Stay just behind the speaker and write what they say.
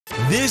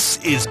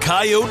This is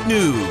Coyote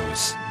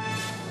News.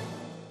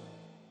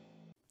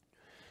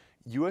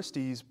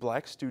 USD's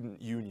Black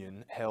Student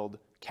Union held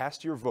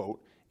Cast Your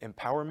Vote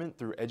Empowerment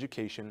Through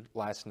Education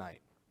last night.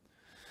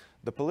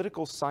 The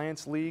Political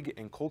Science League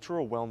and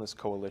Cultural Wellness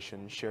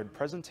Coalition shared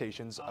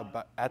presentations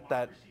at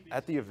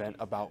the event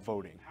about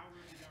voting.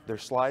 Their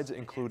slides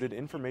included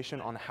information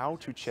on how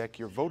to check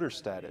your voter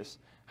status,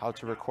 how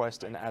to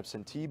request an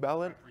absentee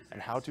ballot, and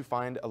how to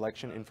find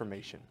election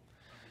information.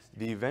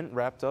 The event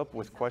wrapped up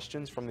with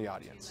questions from the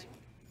audience.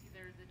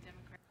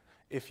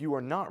 If you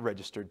are not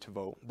registered to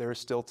vote, there is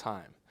still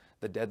time.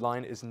 The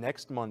deadline is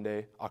next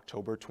Monday,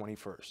 October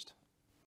 21st.